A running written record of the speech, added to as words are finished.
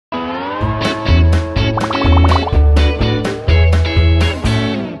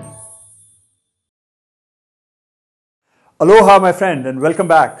Aloha, my friend, and welcome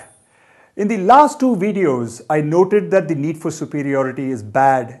back. In the last two videos, I noted that the need for superiority is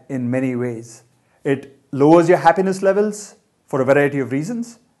bad in many ways. It lowers your happiness levels for a variety of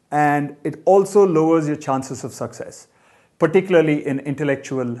reasons, and it also lowers your chances of success, particularly in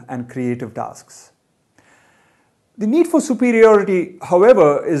intellectual and creative tasks. The need for superiority,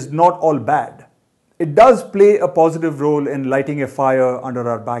 however, is not all bad. It does play a positive role in lighting a fire under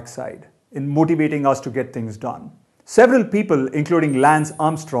our backside, in motivating us to get things done. Several people, including Lance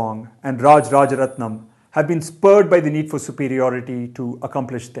Armstrong and Raj Rajaratnam, have been spurred by the need for superiority to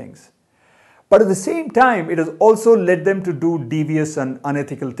accomplish things. But at the same time, it has also led them to do devious and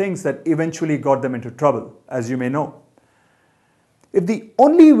unethical things that eventually got them into trouble, as you may know. If the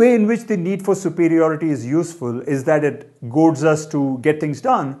only way in which the need for superiority is useful is that it goads us to get things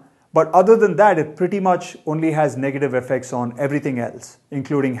done, but other than that, it pretty much only has negative effects on everything else,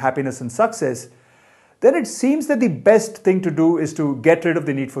 including happiness and success, then it seems that the best thing to do is to get rid of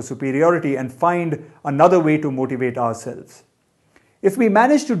the need for superiority and find another way to motivate ourselves. If we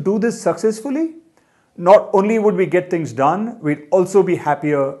manage to do this successfully, not only would we get things done, we'd also be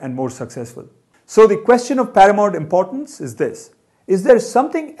happier and more successful. So the question of paramount importance is this: is there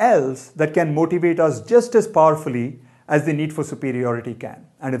something else that can motivate us just as powerfully as the need for superiority can?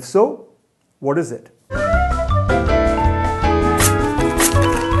 And if so, what is it?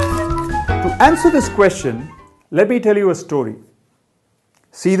 To answer this question, let me tell you a story.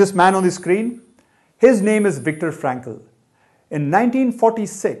 See this man on the screen? His name is Viktor Frankl. In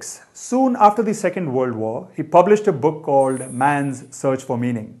 1946, soon after the Second World War, he published a book called Man's Search for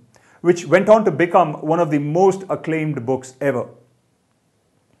Meaning, which went on to become one of the most acclaimed books ever.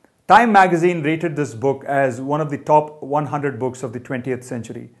 Time magazine rated this book as one of the top 100 books of the 20th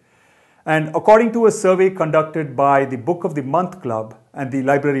century. And according to a survey conducted by the Book of the Month Club and the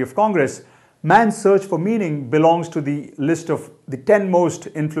Library of Congress, Man's Search for Meaning belongs to the list of the 10 most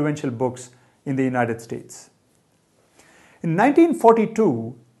influential books in the United States. In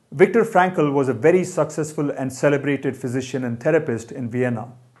 1942, Viktor Frankl was a very successful and celebrated physician and therapist in Vienna.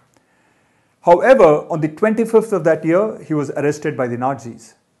 However, on the 25th of that year, he was arrested by the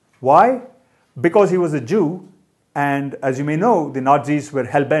Nazis. Why? Because he was a Jew, and as you may know, the Nazis were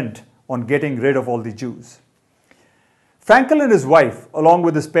hell-bent on getting rid of all the Jews. Frankl and his wife, along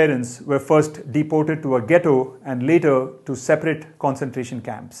with his parents, were first deported to a ghetto and later to separate concentration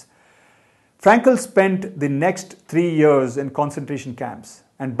camps. Frankl spent the next 3 years in concentration camps,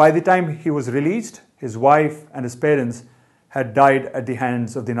 and by the time he was released, his wife and his parents had died at the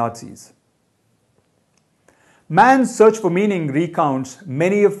hands of the Nazis. Man's Search for Meaning recounts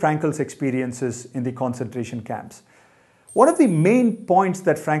many of Frankl's experiences in the concentration camps. One of the main points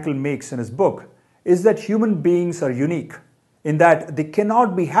that Frankl makes in his book is that human beings are unique in that they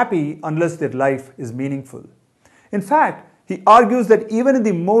cannot be happy unless their life is meaningful. In fact, he argues that even in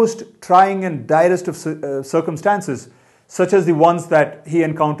the most trying and direst of circumstances, such as the ones that he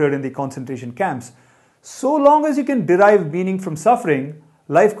encountered in the concentration camps, so long as you can derive meaning from suffering,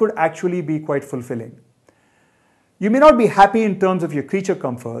 life could actually be quite fulfilling. You may not be happy in terms of your creature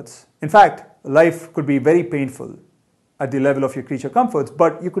comforts. In fact, life could be very painful at the level of your creature comforts,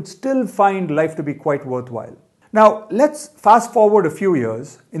 but you could still find life to be quite worthwhile. Now, let's fast forward a few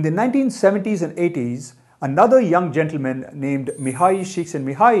years. In the 1970s and 80s, another young gentleman named Mihai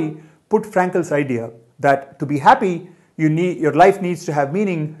Csikszentmihalyi put Frankl's idea that to be happy, your life needs to have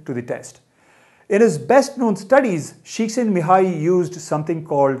meaning to the test. In his best-known studies, Csikszentmihalyi used something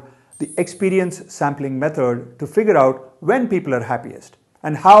called the experience sampling method to figure out when people are happiest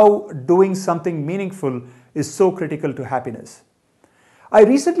and how doing something meaningful is so critical to happiness. I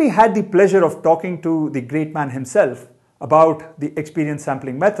recently had the pleasure of talking to the great man himself about the experience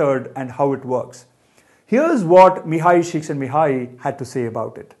sampling method and how it works. Here's what Mihai Csikszentmihalyi had to say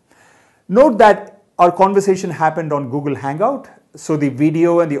about it. Note that our conversation happened on Google Hangout, so the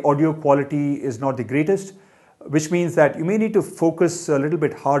video and the audio quality is not the greatest, which means that you may need to focus a little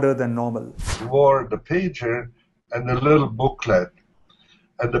bit harder than normal. Wore the pager and a little booklet,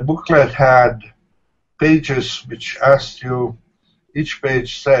 and the booklet had pages which asked you, each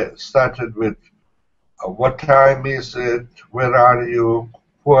page started with what time is it, where are you,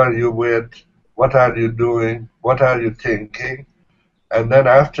 who are you with, what are you doing, what are you thinking, and then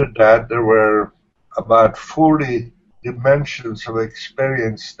after that there were about 40 dimensions of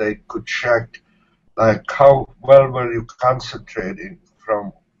experience they could check, like how well were you concentrating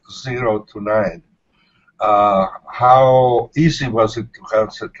from 0 to 9, how easy was it to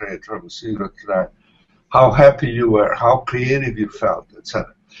concentrate from 0 to 9, how happy you were, how creative you felt,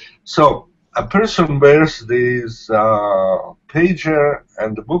 etc. So a person wears these pager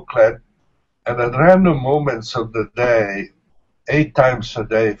and the booklet, And at random moments of the day, 8 times a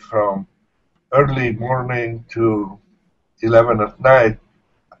day from early morning to 11 at night,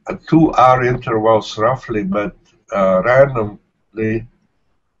 at 2-hour intervals roughly, but randomly,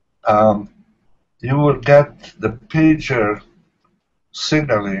 you will get the pager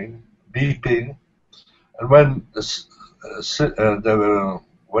signaling, beeping, and when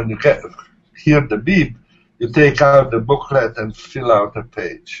when you hear the beep, you take out the booklet and fill out a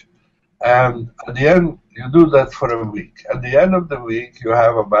page. And at the end, you do that for a week. At the end of the week, you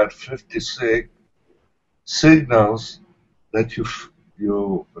have about 56 signals that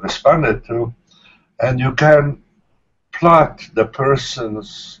you responded to, and you can plot the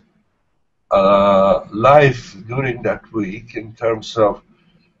person's life during that week in terms of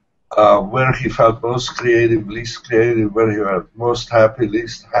where he felt most creative, least creative, where he was most happy,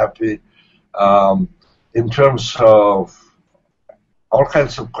 least happy, in terms of all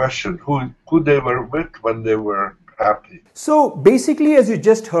kinds of questions, who they were with when they were happy. So basically, as you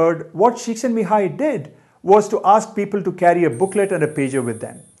just heard, what Csikszentmihalyi did was to ask people to carry a booklet and a pager with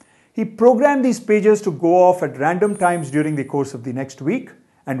them. He programmed these pagers to go off at random times during the course of the next week,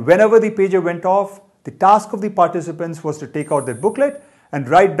 and whenever the pager went off, the task of the participants was to take out their booklet and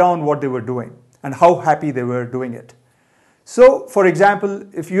write down what they were doing and how happy they were doing it. So, for example,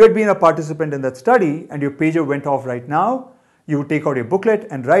 if you had been a participant in that study and your pager went off right now, you would take out your booklet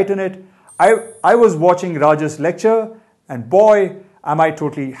and write in it, I was watching Raj's lecture and boy, am I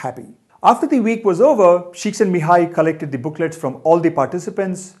totally happy. After the week was over, Csikszentmihalyi collected the booklets from all the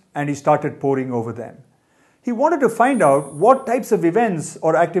participants and he started poring over them. He wanted to find out what types of events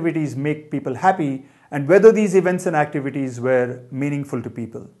or activities make people happy and whether these events and activities were meaningful to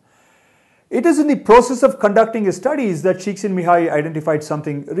people. It is in the process of conducting his studies that Csikszentmihalyi identified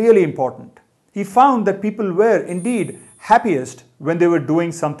something really important. He found that people were indeed happiest when they were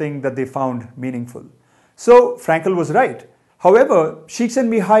doing something that they found meaningful. So Frankl was right. However,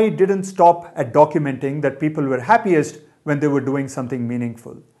 Csikszentmihalyi didn't stop at documenting that people were happiest when they were doing something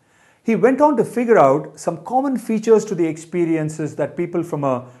meaningful. He went on to figure out some common features to the experiences that people from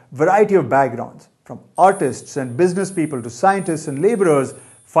a variety of backgrounds, from artists and business people to scientists and laborers,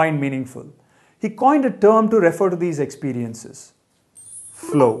 find meaningful. He coined a term to refer to these experiences: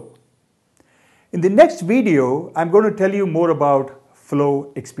 flow. In the next video, I'm going to tell you more about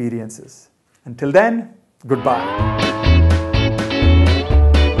flow experiences. Until then, goodbye.